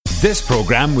This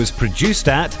programme was produced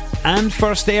at and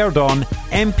first aired on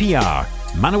MPR,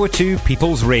 Manawatu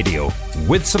People's Radio,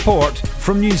 with support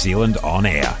from New Zealand On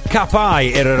Air. Ka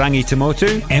pai Irarangi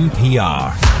Tamotu,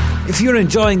 MPR. If you're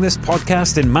enjoying this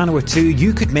podcast in Manawatu,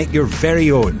 you could make your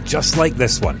very own, just like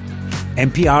this one.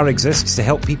 MPR exists to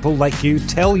help people like you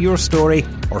tell your story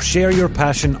or share your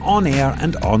passion on air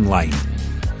and online.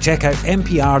 Check out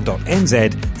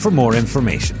mpr.nz for more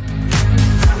information.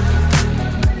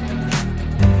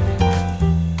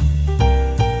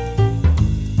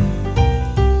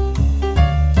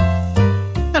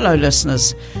 Hello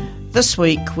listeners. This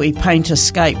week we paint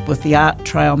Escape with the Art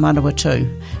Trail Manawatu.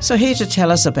 So here to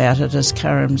tell us about it is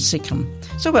Karen Seckham.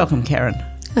 So welcome, Karen.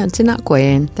 Tēnā koe,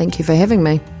 Anne. Thank you for having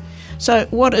me. So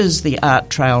what is the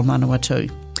Art Trail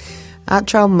Manawatu? Art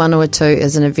Trail Manawatu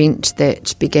is an event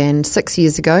that began 6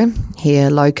 years ago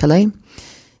here locally.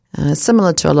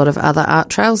 Similar to a lot of other art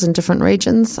trails in different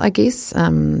regions, I guess.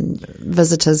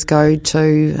 Visitors go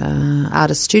to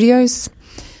artist studios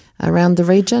around the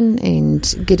region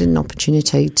and get an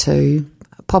opportunity to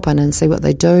pop in and see what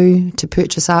they do, to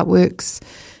purchase artworks,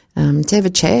 to have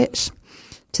a chat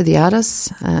to the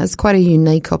artists. It's quite a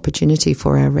unique opportunity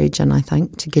for our region, I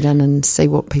think, to get in and see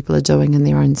what people are doing in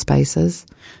their own spaces.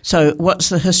 So what's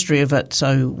the history of it?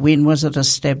 So when was it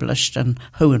established and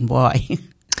who and why?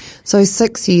 So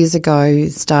 6 years ago,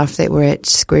 staff that were at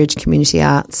Square Ridge Community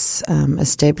Arts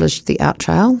established the Art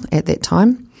Trail at that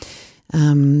time.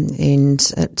 And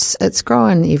it's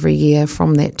grown every year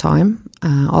from that time.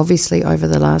 Obviously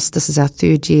this is our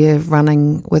third year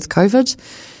running with COVID.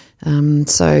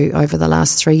 So over the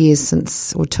last 3 years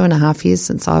 2.5 years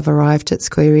since I've arrived at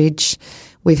Square Ridge,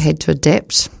 we've had to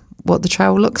adapt what the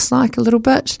trail looks like a little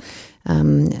bit,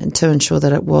 to ensure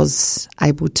that it was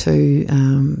able to,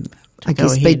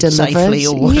 be delivered safely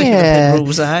or whatever the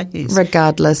rules are. Yes.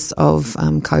 Regardless of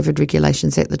COVID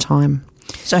regulations at the time.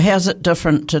 So how's it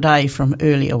different today from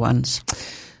earlier ones?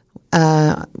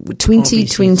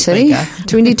 2020,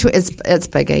 it's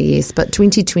bigger, yes, but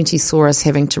 2020 saw us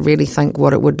having to really think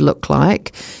what it would look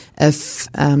like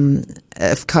if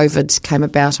COVID came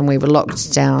about and we were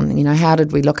locked down. You know, how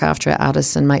did we look after our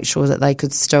artists and make sure that they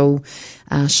could still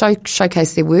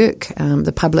showcase their work,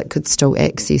 the public could still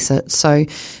access it. So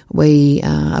we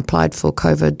applied for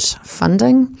COVID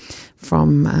funding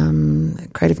from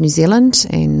Creative New Zealand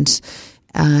and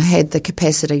had the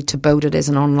capacity to build it as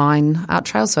an online art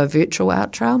trail, so a virtual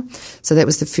art trail. So that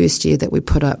was the first year that we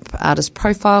put up artist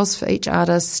profiles for each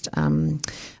artist.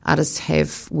 Artists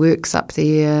have works up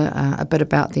there, a bit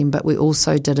about them, but we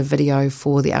also did a video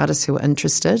for the artists who are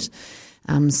interested.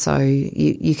 So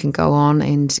you can go on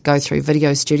and go through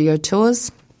video studio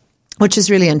tours, which is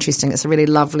really interesting. It's a really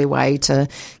lovely way to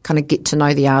kind of get to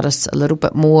know the artists a little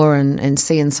bit more and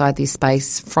see inside their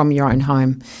space from your own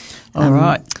home. All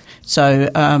right. So,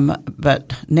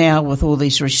 but now with all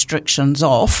these restrictions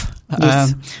off,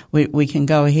 yes. we can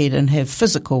go ahead and have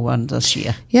physical one this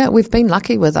year. Yeah, we've been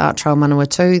lucky with Art Trail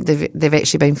Manawatu. They've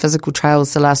actually been physical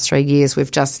trails the last 3 years.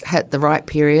 We've just hit the right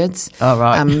periods. Oh,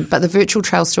 right. But the virtual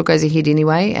trail still goes ahead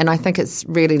anyway, and I think it's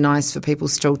really nice for people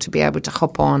still to be able to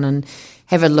hop on and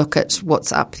have a look at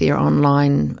what's up there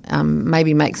online,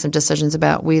 maybe make some decisions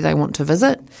about where they want to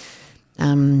visit.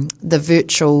 The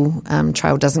virtual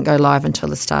trail doesn't go live until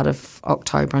the start of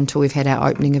October, until we've had our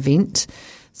opening event.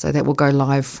 So that will go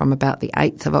live from about the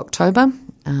 8th of October.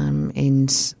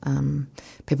 And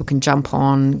people can jump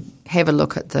on, have a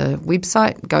look at the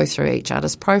website, go through each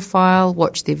artist's profile,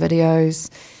 watch their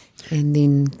videos, and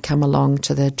then come along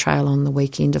to the trail on the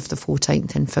weekend of the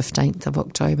 14th and 15th of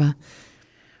October.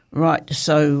 Right.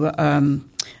 So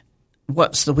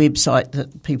what's the website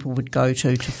that people would go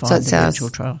to find the virtual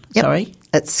trail? Yep. Sorry?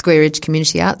 It's Square Ridge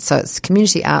Community Arts, so it's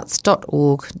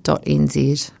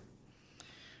communityarts.org.nz.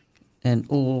 And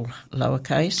all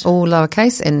lowercase? All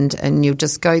lowercase, and you'll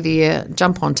just go there,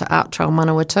 jump onto Art Trail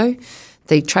Manawatu.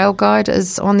 The trail guide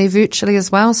is on there virtually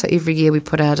as well, so every year we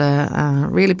put out a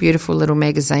really beautiful little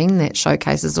magazine that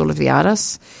showcases all of the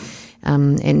artists.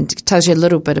 And tells you a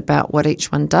little bit about what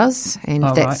each one does, and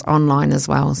that's online as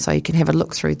well. So you can have a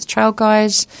look through the trail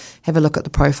guide, have a look at the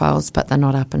profiles, but they're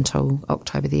not up until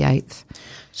October the 8th.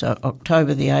 So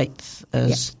October the 8th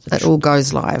is... It all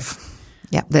goes live.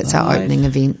 Yeah, that's our opening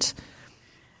event.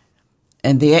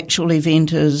 And the actual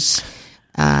event is?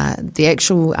 The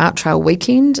actual Art Trail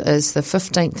weekend is the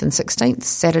 15th and 16th,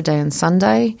 Saturday and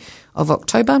Sunday. of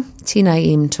October, 10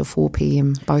 a.m. to 4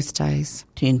 p.m. both days.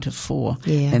 10 to 4.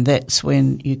 Yeah. And that's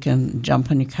when you can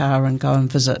jump in your car and go and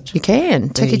visit. You can.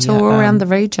 Take a tour around the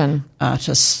region.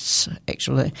 Artists,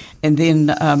 actually. And then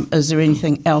is there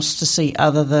anything else to see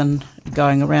other than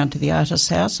going around to the artist's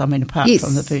house? I mean, apart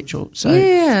from the virtual. So.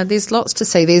 Yeah, there's lots to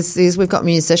see. We've got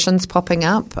musicians popping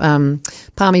up.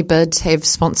 Palmy Bid have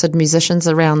sponsored musicians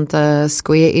around the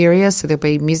square area, so there'll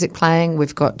be music playing.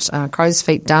 We've got Crow's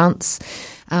Feet Dance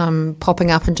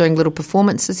popping up and doing little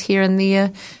performances here and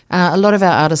there. A lot of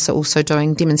our artists are also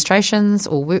doing demonstrations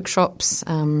or workshops.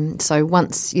 So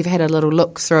once you've had a little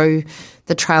look through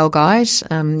the trail guide,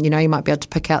 you might be able to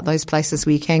pick out those places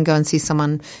where you can go and see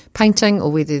someone painting,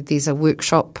 or whether there's a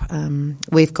workshop.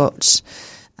 We've got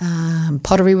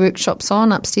pottery workshops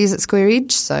on upstairs at Square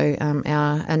Edge. So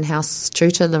our in-house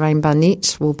tutor, Lorraine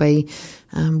Barnett, will be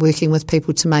working with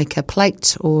people to make a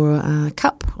plate or a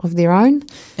cup of their own.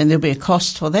 And there'll be a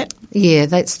cost for that? Yeah,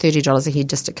 that's $30 a head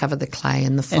just to cover the clay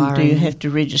and the firing. And do you have to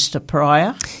register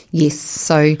prior? Yes,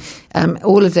 so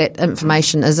all of that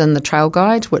information is in the trail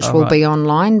guide, which will be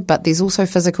online, but there's also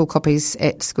physical copies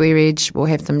at Square Edge. We'll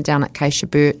have them down at Keisha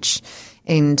Birch,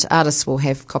 and artists will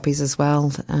have copies as well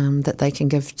that they can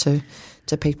give to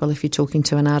people if you're talking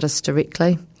to an artist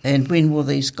directly. And when will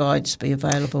these guides be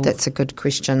available? That's a good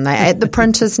question. They're at the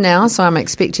printers now, so I'm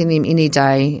expecting them any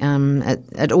day.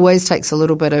 It always takes a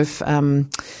little bit of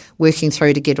working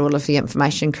through to get all of the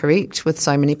information correct with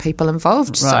so many people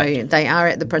involved. Right. So they are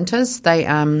at the printers. They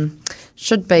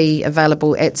should be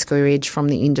available at Square Edge from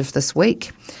the end of this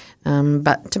week.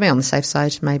 But to be on the safe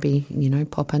side, maybe,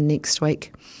 pop in next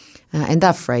week. And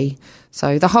they're free.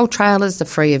 So the whole trail is a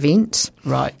free event.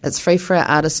 Right. It's free for our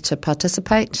artists to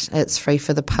participate. It's free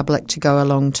for the public to go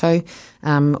along too.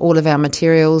 All of our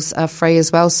materials are free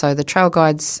as well. So the trail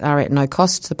guides are at no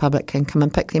cost. The public can come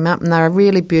and pick them up. And they're a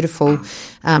really beautiful,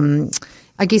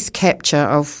 capture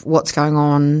of what's going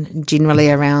on generally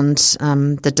around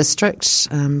the district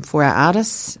for our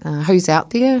artists, who's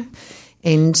out there.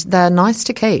 And they're nice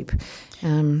to keep.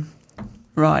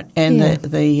 Right, and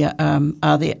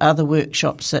are there other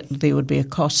workshops that there would be a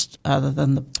cost other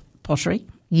than the pottery?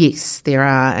 Yes, there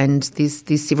are, and there's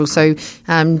several. So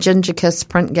Ginger Kiss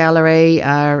Print Gallery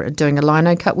are doing a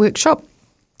lino cut workshop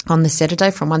on the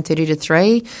Saturday from 1:30 to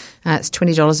 3. It's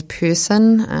 $20 a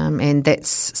person, and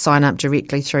that's sign up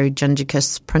directly through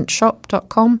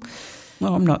gingerkissprintshop.com.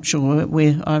 Well, I'm not sure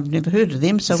I've never heard of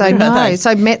them. So where are they?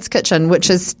 So Matt's Kitchen, which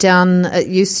is down, it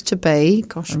used to be,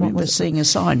 I remember seeing a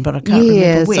sign, but I can't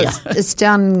remember where. So it's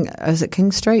down, is it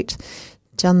King Street?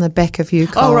 Down the back of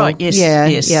Yukon. Oh, right, yes.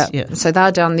 Yeah. So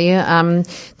they're down there.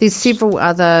 There's several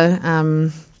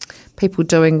other people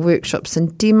doing workshops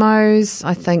and demos,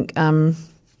 I think.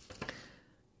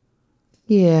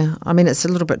 Yeah, I mean, it's a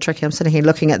little bit tricky. I'm sitting here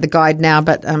looking at the guide now,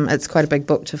 but it's quite a big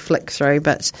book to flick through.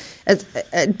 But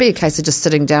it'd be a case of just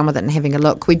sitting down with it and having a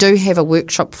look. We do have a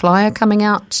workshop flyer coming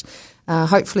out,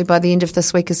 hopefully by the end of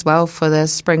this week as well, for the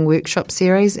spring workshop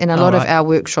series. And a lot of our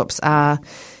workshops are,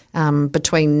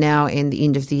 between now and the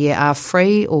end of the year, are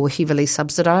free or heavily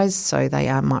subsidised. So they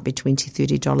might be $20,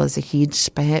 $30 a head,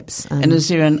 perhaps. And is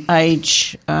there an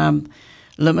age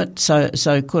limit?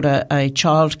 So could a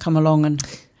child come along and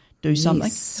do something?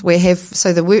 Yes, we have.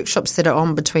 So the workshops that are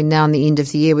on between now and the end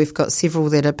of the year, we've got several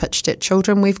that are pitched at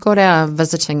children. We've got our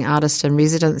visiting artist in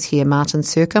residence here, Martin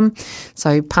Sercombe.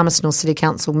 So Palmerston North City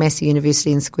Council, Massey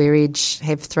University and Square Edge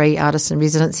have 3 artists in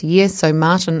residence a year. So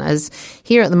Martin is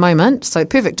here at the moment, so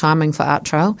perfect timing for Art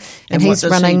Trail. And he's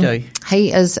running. What does he do?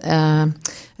 He is a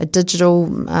digital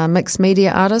mixed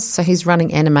media artist, so he's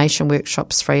running animation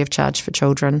workshops free of charge for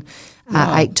children,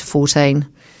 8 to 14.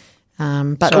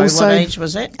 But sorry, also, what age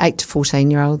was that? 8 to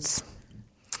 14-year-olds.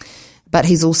 But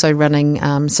he's also running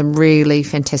some really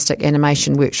fantastic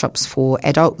animation workshops for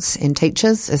adults and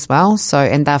teachers as well. So,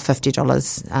 and they're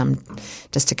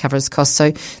 $50 just to cover his costs.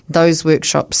 So those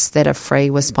workshops that are free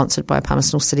were sponsored by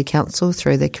Palmerston North City Council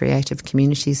through the Creative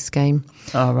Communities scheme.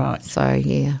 Oh, right. So,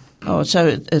 yeah. Oh,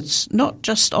 so it's not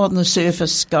just on the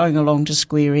surface going along to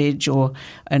Square Edge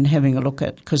and having a look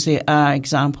at, because there are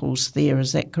examples there,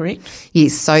 is that correct?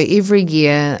 Yes, so every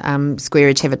year Square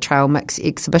Edge have a trail mix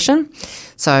exhibition.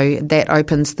 So that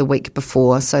opens the week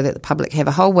before so that the public have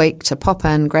a whole week to pop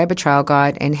in, grab a trail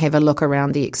guide and have a look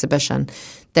around the exhibition.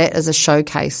 That is a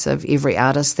showcase of every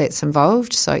artist that's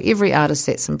involved. So every artist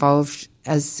that's involved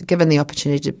is given the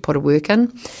opportunity to put a work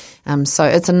in. So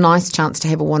it's a nice chance to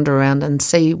have a wander around and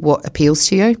see what appeals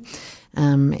to you,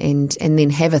 and then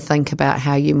have a think about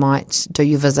how you might do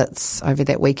your visits over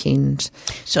that weekend.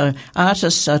 So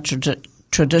artists are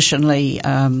traditionally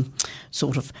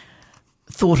sort of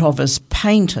thought of as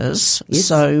painters. Yes.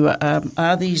 So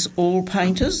are these all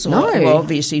painters? Or, No. Well,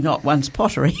 obviously not. One's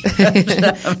pottery.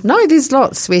 No, there's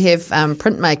lots. We have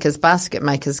printmakers, basket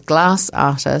makers, glass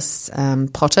artists,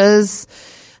 potters.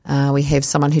 We have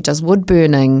someone who does wood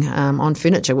burning on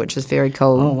furniture, which is very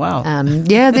cool. Oh, wow.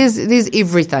 Yeah, there's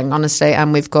everything, honestly.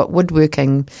 We've got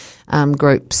woodworking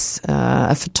groups,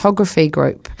 a photography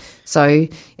group. So,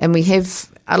 and we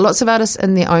have lots of artists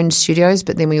in their own studios,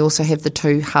 but then we also have the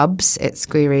 2 hubs at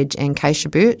Square Edge and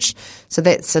Keisha Birch. So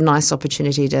that's a nice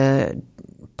opportunity to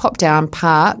pop down,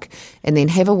 park, and then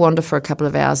have a wander for a couple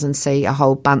of hours and see a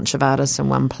whole bunch of artists in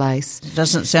one place.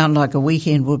 Doesn't sound like a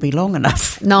weekend would be long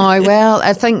enough. No, well,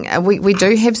 I think we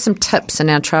do have some tips in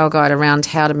our trail guide around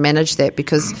how to manage that,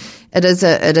 because it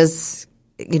is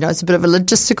it's a bit of a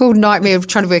logistical nightmare of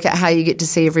trying to work out how you get to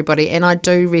see everybody. And I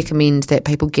do recommend that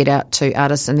people get out to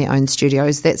artists in their own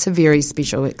studios. That's a very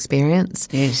special experience.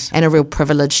 Yes. And a real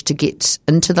privilege to get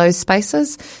into those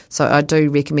spaces. So I do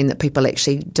recommend that people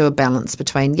actually do a balance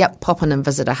between, pop in and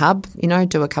visit a hub,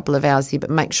 do a couple of hours there,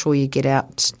 but make sure you get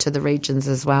out to the regions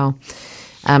as well.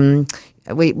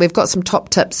 We've got some top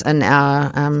tips in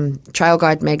our Trail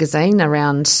Guide magazine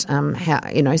around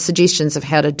how, suggestions of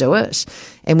how to do it.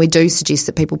 And we do suggest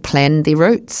that people plan their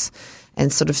routes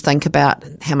and sort of think about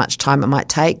how much time it might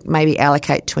take, maybe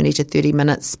allocate 20 to 30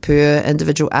 minutes per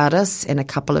individual artist and a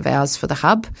couple of hours for the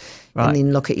hub. Right. And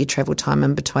then look at your travel time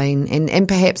in between and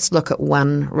perhaps look at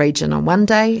one region on one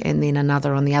day and then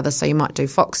another on the other. So you might do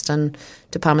Foxton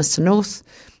to Palmerston North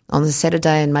on the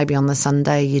Saturday, and maybe on the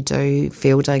Sunday you do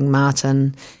Fielding,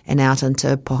 Martin, and out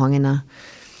into Pohongina.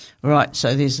 Right,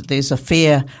 so there's a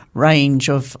fair range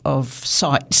of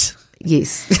sites.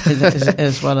 Yes,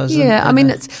 as well as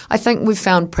I think we've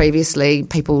found previously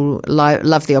people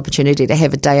love the opportunity to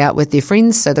have a day out with their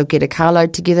friends, so they'll get a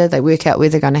carload together, they work out where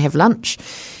they're going to have lunch.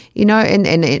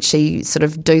 And actually sort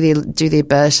of do their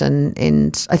bit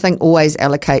and I think always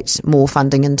allocate more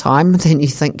funding and time than you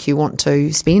think you want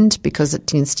to spend, because it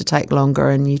tends to take longer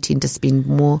and you tend to spend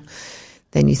more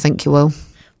than you think you will.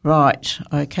 Right.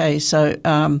 Okay. So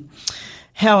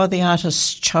how are the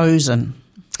artists chosen?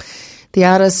 The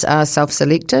artists are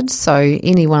self-selected, so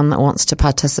anyone that wants to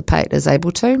participate is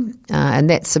able to. And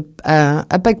that's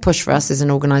a big push for us as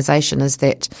an organisation, is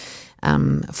that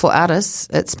for artists,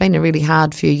 it's been a really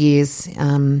hard few years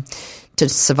to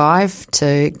survive,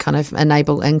 to kind of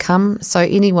enable income. So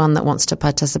anyone that wants to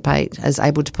participate is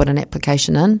able to put an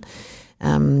application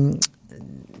in.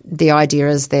 The idea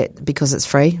is that because it's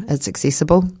free, it's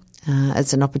accessible.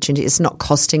 It's an opportunity. It's not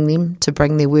costing them to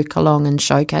bring their work along and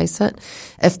showcase it.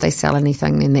 If they sell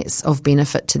anything, then that's of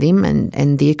benefit to them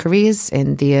and their careers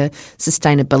and their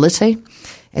sustainability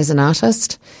as an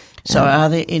artist. So are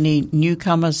there any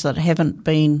newcomers that haven't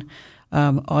been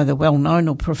either well-known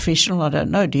or professional? I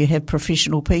don't know. Do you have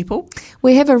professional people?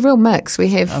 We have a real mix. We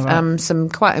have some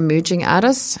quite emerging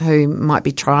artists who might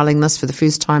be trialling this for the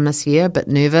first time this year, a bit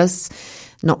nervous,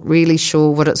 not really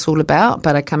sure what it's all about,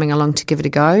 but are coming along to give it a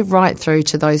go, right through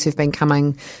to those who've been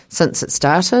coming since it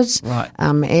started. Right.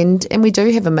 And we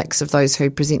do have a mix of those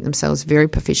who present themselves very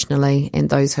professionally and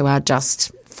those who are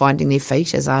just finding their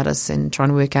feet as artists and trying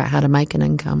to work out how to make an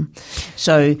income.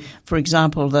 So, for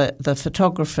example, the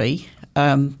photography,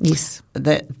 yes,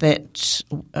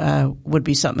 that would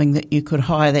be something that you could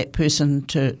hire that person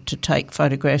to take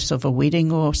photographs of a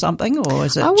wedding or something, or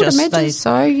is it I would just imagine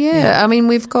so? Yeah, I mean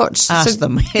we've got ask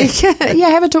them.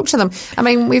 have a talk to them. I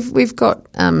mean we've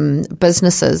got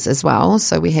businesses as well.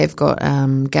 So we have got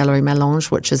Gallery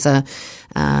Melange, which is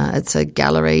it's a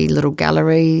little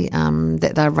gallery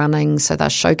that they're running. So they're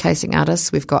showcasing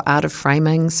artists. We've got Art of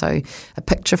Framing, so a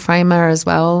picture framer as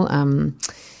well.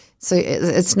 So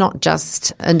it's not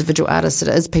just individual artists, it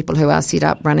is people who are set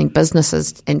up running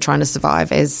businesses and trying to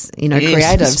survive as,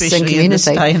 creatives in community. In this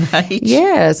day and age.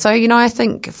 Yeah, so, I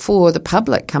think for the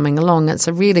public coming along, it's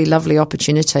a really lovely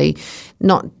opportunity,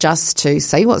 not just to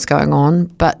see what's going on,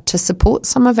 but to support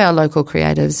some of our local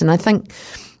creatives. And I think,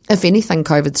 if anything,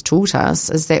 COVID's taught us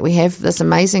is that we have this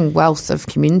amazing wealth of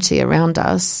community around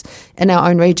us in our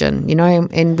own region,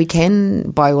 and we can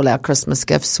buy all our Christmas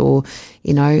gifts or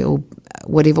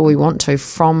whatever we want to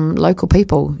from local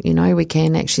people. We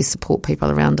can actually support people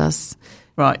around us.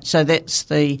 Right, so that's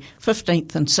the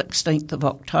 15th and 16th of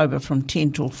October from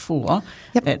 10 till 4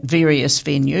 at various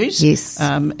venues. Yes.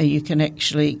 You can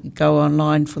actually go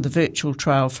online for the virtual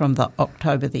trail from the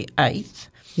October the 8th.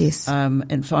 Yes.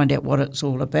 And find out what it's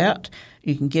all about.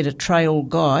 You can get a trail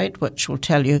guide which will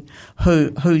tell you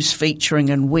who's featuring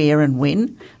and where and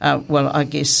when. Well, I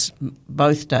guess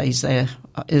both days there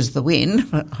is the when.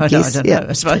 I don't know,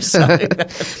 I suppose so.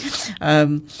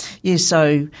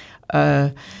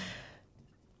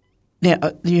 Now,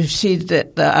 you've said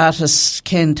that the artists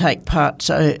can take part,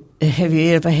 so have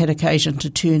you ever had occasion to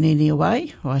turn any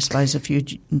away? Well, I suppose if you're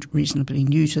reasonably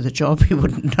new to the job, you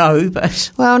wouldn't know,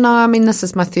 but... Well, no, I mean, this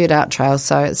is my third art trail,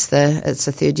 so it's the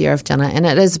third year I've done it, and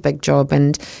it is a big job,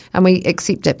 and we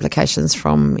accept applications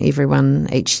from everyone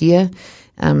each year.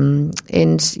 And,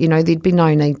 you know, there'd be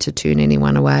no need to turn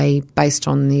anyone away based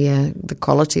on the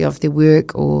quality of their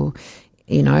work or...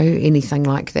 you know, anything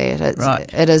like that.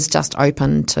 It is just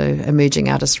open to emerging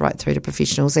artists right through to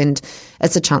professionals, and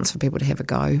it's a chance for people to have a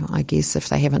go, I guess, if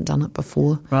they haven't done it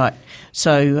before. Right.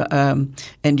 So,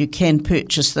 and you can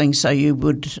purchase things, so you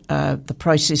would, the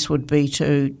process would be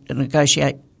to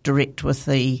negotiate direct with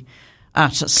the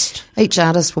artist. Each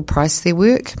artist will price their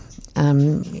work.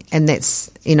 And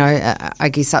that's, you know, I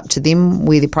guess up to them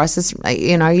where the price is.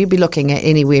 You know, you'd be looking at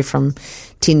anywhere from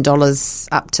 $10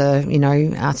 up to, you know,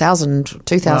 $1,000,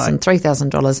 $2,000,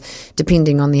 $3,000,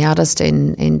 depending on the artist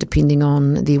and depending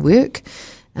on their work.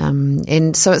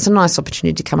 And so it's a nice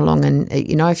opportunity to come along and,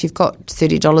 you know, if you've got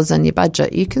 $30 in your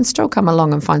budget, you can still come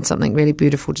along and find something really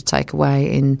beautiful to take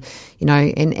away and, you know,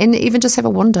 and even just have a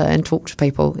wander and talk to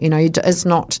people. You know, it's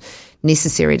not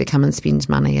necessary to come and spend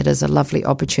money. It is a lovely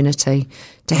opportunity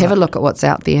to have a look at what's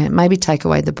out there, maybe take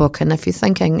away the book. And if you're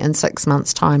thinking in 6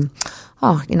 months' time,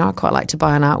 oh, you know, I'd quite like to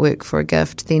buy an artwork for a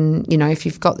gift, then, you know, if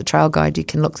you've got the trail guide, you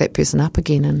can look that person up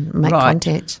again and make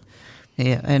contact.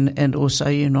 Yeah, and also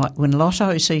you might win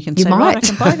lotto, so you can say, right, I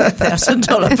can buy that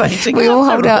 $1,000 painting. We all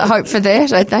hold out hope for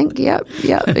that, I think. Yep,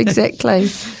 exactly.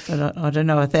 But I don't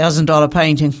know, $1,000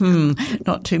 painting,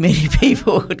 not too many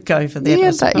people would go for that.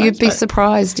 Yeah, but you'd be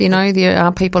surprised, you know, there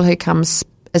are people who come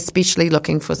especially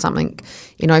looking for something,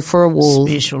 you know, for a wall.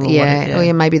 Special or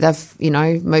Or maybe they've, you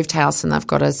know, moved house and they've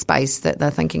got a space that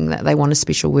they're thinking that they want a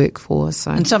special work for.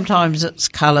 So. And sometimes it's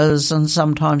colours and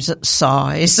sometimes it's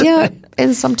size. Yeah,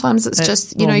 and sometimes it's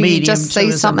just, you know, you just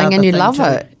see something and you love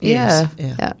it. Yes,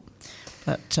 yeah.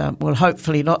 But, well,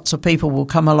 hopefully lots of people will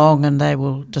come along and they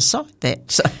will decide that.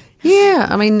 So. Yeah,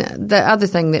 I mean, the other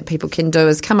thing that people can do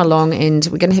is come along and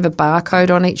we're going to have a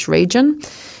barcode on each region.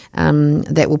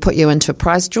 That will put you into a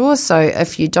prize draw. So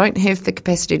if you don't have the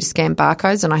capacity to scan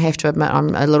barcodes, and I have to admit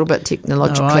I'm a little bit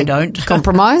technologically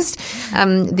compromised,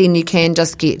 then you can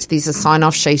just there's a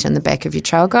sign-off sheet in the back of your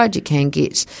trail guide. You can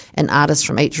get an artist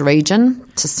from each region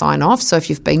to sign off. So if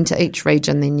you've been to each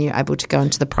region, then you're able to go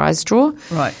into the prize draw.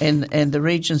 Right, and the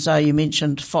regions are, you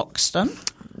mentioned Foxton.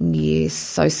 Yes,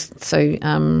 so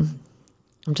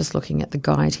I'm just looking at the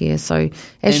guide here. So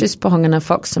Ashurst, Pohongona,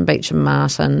 Foxton, Beach and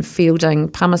Martin, Fielding,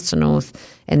 Palmerston North,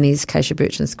 and there's Acacia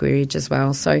Birch and Square Edge as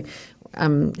well. So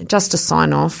just a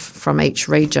sign off from each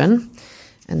region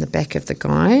in the back of the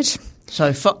guide.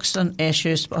 So Foxton,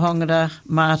 Ashurst, Pohongona,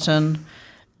 Martin,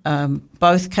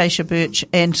 both Acacia Birch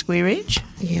and Square Edge?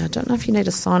 Yeah, I don't know if you need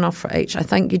a sign off for each. I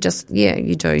think you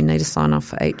do need a sign off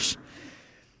for each.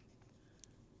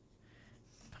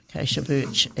 Acacia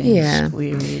Birch and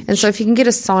Square Edge. And so if you can get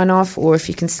a sign-off or if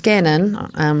you can scan in,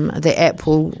 the app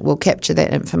will capture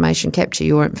that information, capture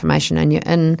your information, and you're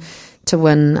in to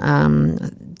win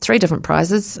 3 different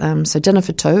prizes. So dinner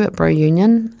for 2 at Brew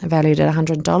Union, valued at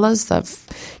 $100.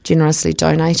 They've generously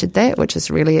donated that, which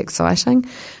is really exciting.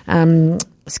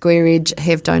 Square Edge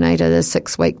have donated a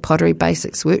 6-week pottery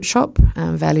basics workshop,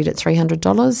 valued at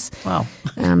 $300. Wow.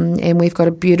 And we've got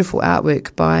a beautiful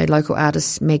artwork by local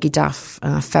artist Maggie Duff,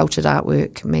 felted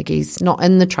artwork. Maggie's not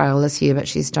in the trail this year, but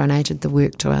she's donated the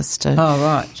work to us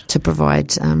to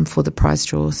provide for the prize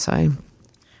draw. So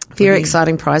very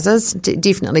exciting prizes.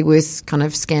 Definitely worth kind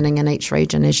of scanning in each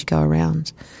region as you go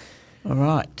around. All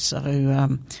right,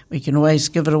 so we can always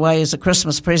give it away as a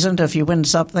Christmas present if you win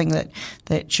something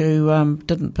that you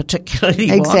didn't particularly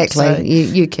want. Exactly,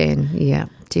 you can, yeah,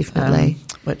 definitely.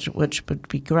 Which would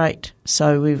be great.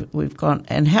 So we've gone,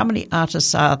 and how many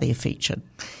artists are there featured?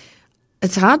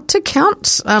 It's hard to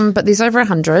count, but there's over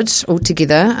 100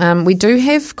 altogether. We do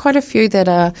have quite a few that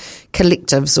are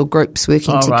collectives or groups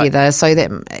working together. Right. So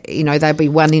that, you know, there'll be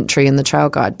one entry in the trail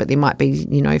guide, but there might be,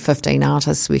 you know, 15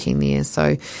 artists working there.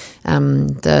 So,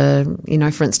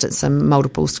 for instance, a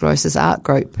multiple sclerosis art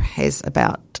group has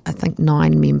about, I think,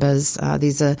 9 members.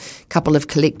 There's a couple of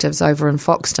collectives over in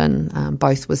Foxton,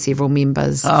 both with several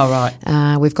members. Oh,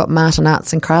 right. We've got Martin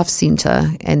Arts and Crafts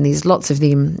Centre, and there's lots of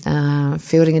them.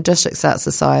 Fielding and Districts Art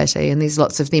Society, and there's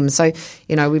lots of them. So,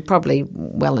 you know, we're probably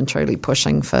well and truly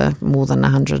pushing for more than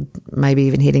 100, maybe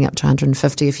even heading up to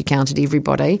 150 if you counted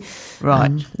everybody.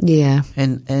 Right. Yeah.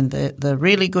 And the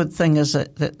really good thing is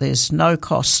that there's no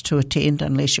cost to attend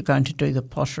unless you're going to do the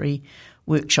pottery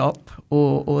workshop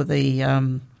or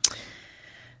the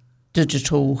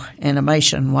digital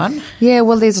animation one. Yeah,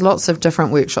 well, there's lots of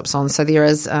different workshops on. So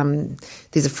there's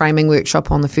a framing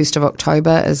workshop on the 1st of October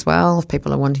as well, if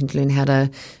people are wanting to learn how to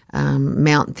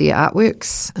mount their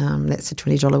artworks. That's a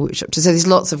 $20 workshop. So there's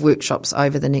lots of workshops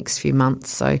over the next few months.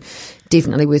 So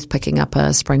definitely worth picking up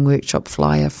a spring workshop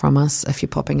flyer from us if you're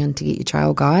popping in to get your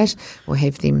trail guide, or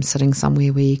have them sitting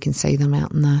somewhere where you can see them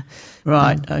out in the...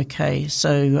 Right, okay.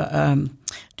 So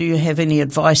do you have any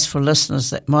advice for listeners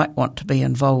that might want to be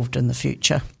involved in the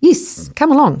future? Yes,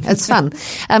 come along. It's fun.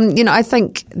 I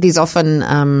think there's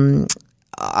often...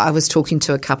 I was talking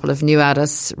to a couple of new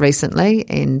artists recently,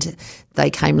 and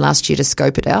they came last year to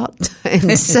scope it out and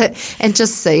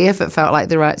just see if it felt like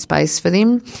the right space for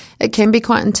them. It can be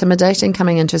quite intimidating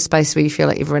coming into a space where you feel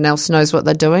like everyone else knows what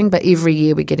they're doing, but every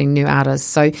year we're getting new artists.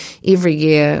 So every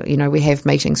year, we have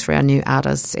meetings for our new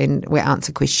artists and we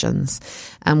answer questions.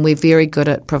 We're very good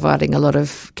at providing a lot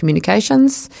of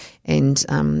communications and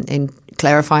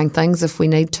clarifying things if we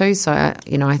need to. So,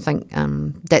 I think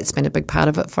that's been a big part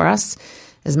of it for us,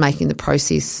 is making the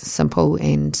process simple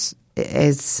and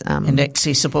as and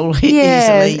accessible easily.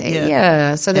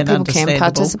 Yeah, so that people can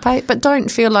participate. But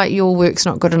don't feel like your work's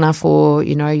not good enough, or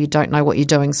you don't know what you're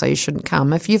doing, so you shouldn't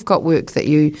come. If you've got work that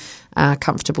you are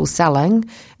comfortable selling,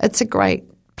 it's a great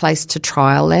place to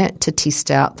trial that, to test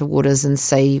out the waters and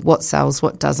see what sells,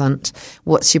 what doesn't,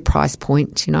 what's your price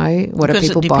point, what are people buying.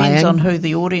 Because it depends on who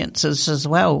the audience is as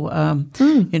well.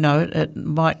 It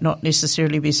might not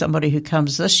necessarily be somebody who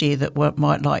comes this year that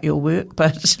might like your work,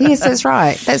 but... Yes, that's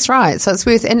right. So it's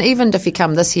worth, and even if you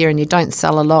come this year and you don't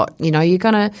sell a lot, you're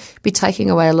going to be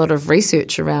taking away a lot of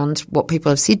research around what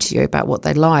people have said to you about what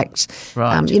they liked.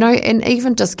 Right. And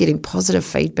even just getting positive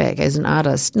feedback as an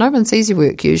artist. No one sees your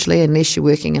work usually unless you're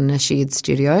working in a shared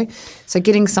studio. So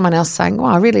getting someone else saying,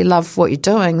 "Well, I really love what you're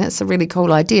doing. That's a really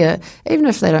cool idea," even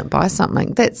if they don't buy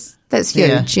something, that's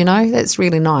huge. Yeah. That's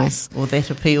really nice. Well, that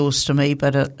appeals to me,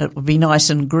 but it would be nice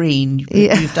and green.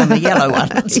 You've done the yellow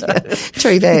one. So. Yeah,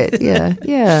 true that.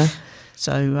 Yeah.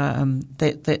 So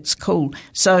that's cool.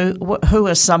 So who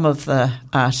are some of the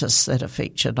artists that are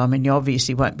featured? I mean, you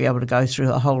obviously won't be able to go through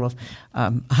the whole of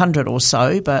 100 or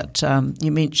so, but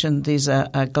you mentioned there's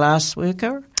a glass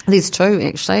worker. There's two,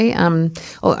 actually. In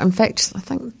fact, I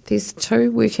think there's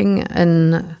two working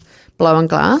in blowing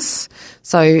glass.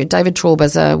 So David Traub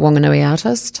is a Wanganui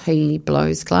artist. He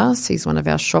blows glass. He's one of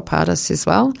our shop artists as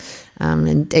well.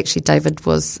 And actually David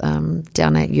was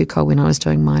down at UCOL when I was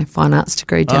doing my fine arts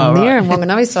degree down there in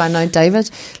Wanganui, so I know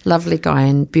David. Lovely guy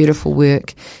and beautiful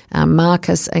work.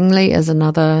 Marcus Ingley is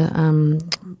another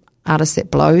artist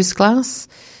that blows glass.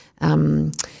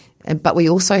 But we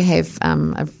also have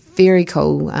a very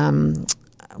cool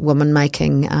woman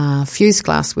making fused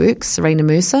glass works, Serena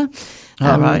Mercer.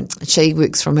 Right. She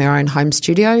works from her own home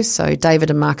studio. So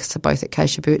David and Marcus are both at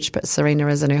Keisha Birch, but Serena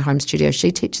is in her home studio.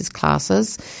 She teaches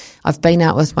classes. I've been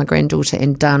out with my granddaughter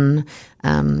and done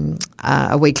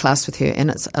a wee class with her, and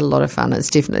it's a lot of fun.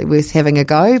 It's definitely worth having a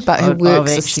go, but her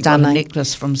works are stunning. Got a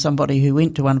necklace from somebody who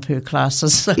went to one of her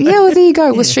classes. Yeah, well, there you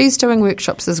go. Well, she's doing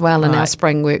workshops as well in our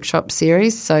spring workshop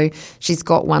series. So she's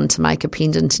got one to make a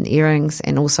pendant and earrings,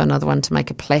 and also another one to make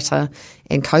a platter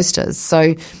and coasters.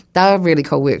 So they're really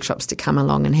cool workshops to come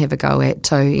along and have a go at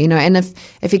too. And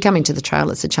if you're coming to the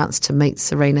trail, it's a chance to meet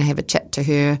Serena, have a chat to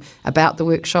her about the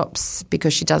workshops,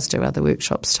 because she does do other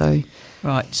workshops too.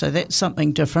 Right, so that's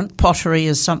something different. Pottery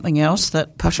is something else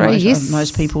that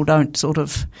most people don't sort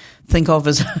of think of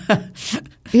as...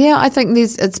 Yeah, I think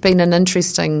it's been an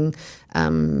interesting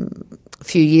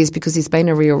few years, because there's been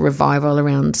a real revival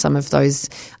around some of those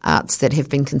arts that have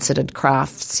been considered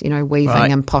crafts.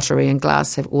 Weaving and pottery and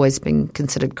glass have always been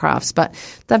considered crafts, but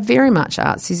they're very much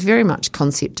arts. There's very much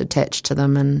concept attached to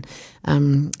them, and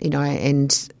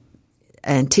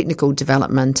and technical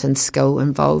development and skill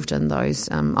involved in those.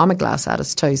 I'm a glass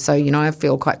artist too, so I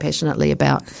feel quite passionately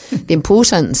about the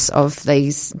importance of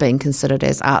these being considered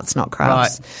as arts, not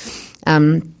crafts.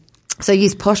 Right. So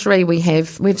yes, pottery, we have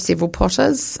several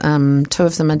potters. Two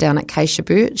of them are down at Keisha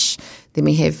Birch. Then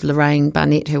we have Lorraine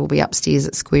Barnett, who will be upstairs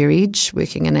at Square Edge,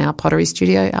 working in our pottery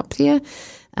studio up there.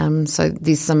 So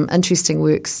there's some interesting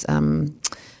works.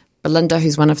 Belinda,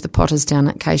 who's one of the potters down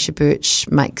at Keisha Birch,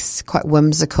 makes quite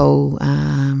whimsical,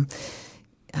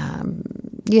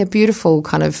 beautiful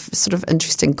kind of sort of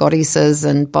interesting goddesses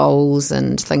and bowls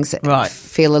and things that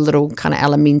feel a little kind of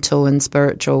elemental and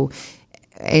spiritual.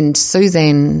 And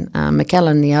Suzanne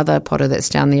McKellen, the other potter that's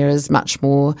down there, is much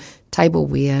more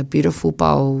tableware, beautiful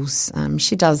bowls.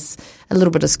 She does a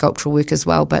little bit of sculptural work as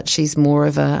well, but she's more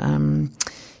of a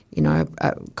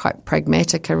quite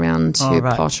pragmatic around her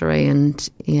pottery, and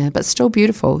but still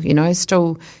beautiful,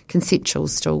 still conceptual,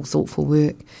 still thoughtful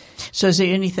work. So is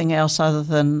there anything else other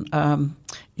than,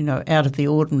 out of the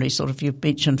ordinary sort of, you've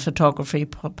mentioned photography,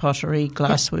 pottery,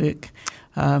 glasswork,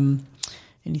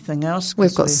 anything else?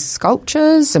 We've got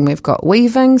sculptures and we've got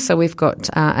weaving. So we've got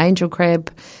angel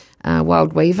crab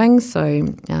wild weaving.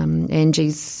 So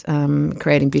Angie's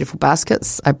creating beautiful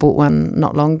baskets. I bought one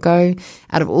not long ago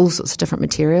out of all sorts of different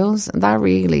materials. And they're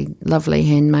really lovely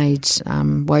handmade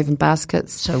woven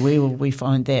baskets. So where will we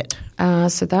find that?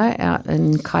 So they're out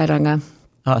in Kairanga.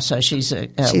 Oh, so she's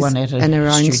one at in her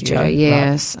own studio,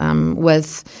 yes, right.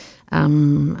 With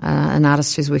an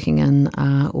artist who's working in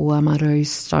Oamaru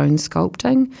stone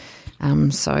sculpting.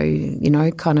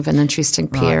 So, kind of an interesting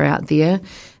pair out there.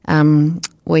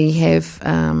 We have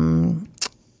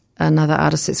another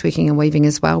artist that's working in weaving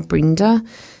as well, Brenda.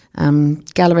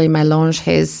 Galerie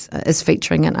Mélange is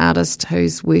featuring an artist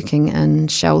who's working in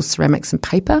shells, ceramics and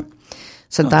paper.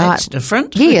 So that's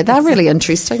different. Yeah, they're really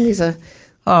interesting. These are...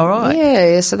 Oh, right.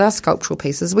 Yeah, so they're sculptural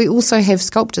pieces. We also have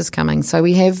sculptors coming. So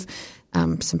we have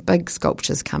some big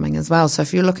sculptures coming as well. So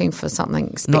if you're looking for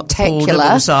something spectacular...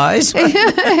 Not size.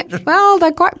 Well,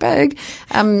 they're quite big.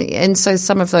 And so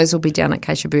some of those will be down at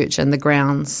Keisha Birch in the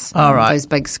grounds. Right. Those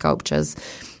big sculptures.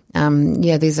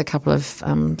 There's a couple of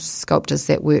sculptors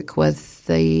that work with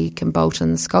the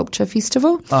Kimbolton Sculpture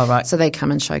Festival. Oh, right. So they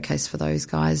come and showcase for those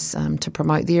guys to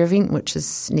promote their event, which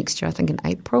is next year, I think, in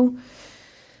April.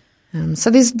 So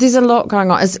there's a lot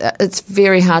going on. It's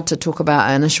very hard to talk about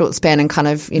in a short span and kind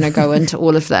of, go into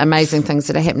all of the amazing things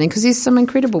that are happening, because there's some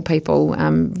incredible people,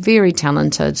 very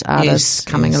talented artists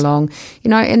coming along,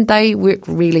 and they work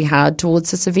really hard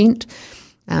towards this event.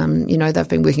 They've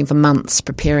been working for months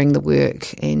preparing the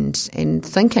work and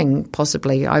thinking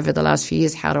possibly over the last few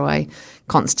years, how do I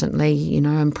constantly,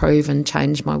 improve and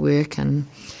change my work and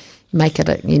make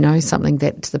it, something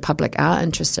that the public are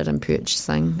interested in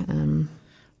purchasing.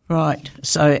 Right.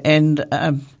 So, and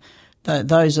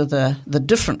those are the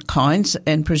different kinds,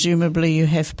 and presumably you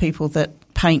have people that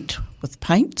paint with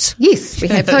paints? Yes, we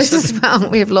have those as well.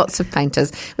 We have lots of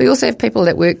painters. We also have people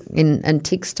that work in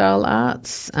textile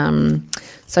arts.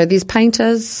 So there's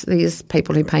painters, there's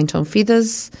people who paint on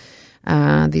feathers,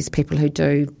 there's people who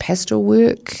do pastel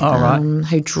work,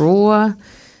 who draw,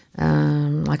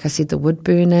 like I said, the wood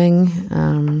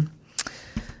burning.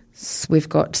 We've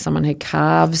got someone who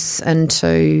carves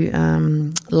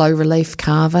into low relief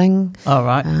carving. Oh,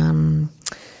 right.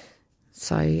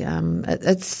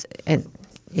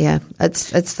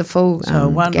 It's the full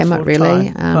gamut,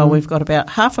 really. Well, we've got about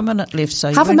half a minute left.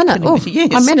 So half a minute?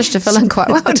 Yes. I managed to fill in quite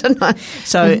well, didn't I?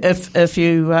 So if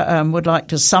you would like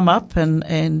to sum up and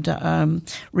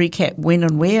recap when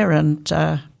and where, and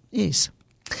yes.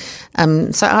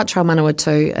 So Art Trail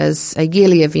Manawatu is a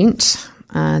yearly event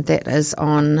that is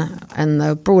on in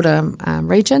the broader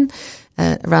region.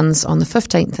 It runs on the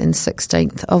 15th and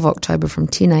 16th of October from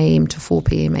 10 a.m. to 4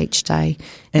 p.m. each day.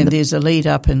 And there's a lead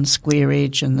up in Square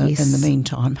Edge in the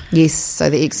meantime. Yes, so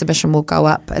the exhibition will go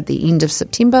up at the end of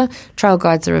September. Trail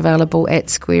guides are available at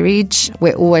Square Edge.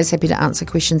 We're always happy to answer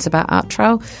questions about Art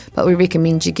Trail, but we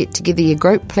recommend you get together your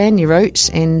group, plan your route,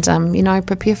 and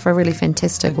prepare for a really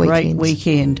fantastic weekend. Great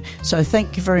weekend. So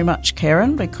thank you very much,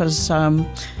 Karen, because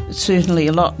it's certainly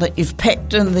a lot that you've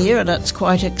packed in there, and it's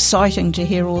quite exciting to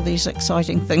hear all these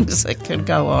exciting things that can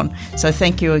go on. So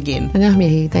thank you again.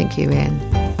 Thank you, Anne.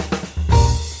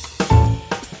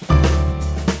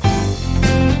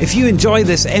 If you enjoy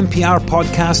this MPR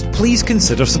podcast, please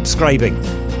consider subscribing.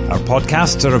 Our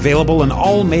podcasts are available on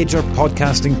all major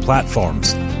podcasting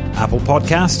platforms: Apple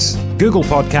Podcasts, Google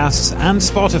Podcasts and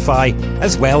Spotify,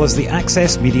 as well as the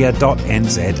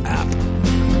accessmedia.nz app.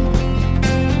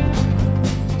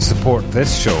 Support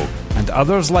this show and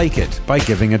others like it by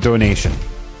giving a donation.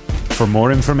 For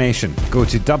more information, go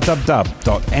to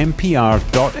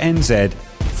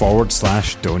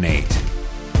www.mpr.nz/donate.